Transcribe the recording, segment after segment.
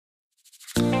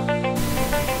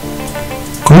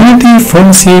Community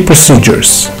Pharmacy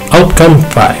Procedures, Outcome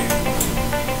 5.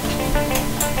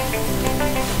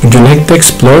 Would you like to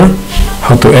explore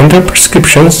how to enter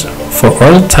prescriptions for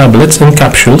oral tablets and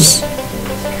capsules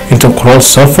into crawl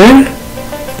software?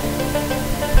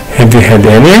 Have you had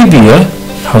any idea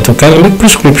how to calculate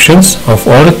prescriptions of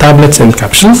oral tablets and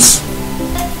capsules?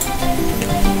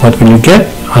 What will you get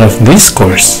out of this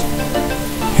course?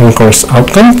 In course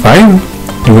Outcome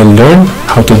 5, you will learn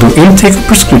how to do intake of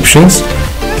prescriptions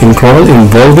in crawl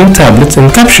involving tablets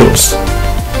and capsules.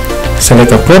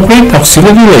 Select appropriate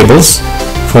auxiliary labels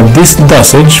for these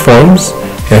dosage forms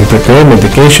and prepare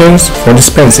medications for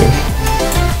dispensing.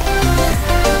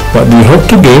 What do you hope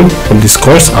to gain from this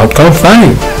course Outcome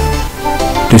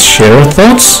 5? Please share your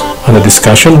thoughts on the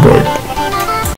discussion board.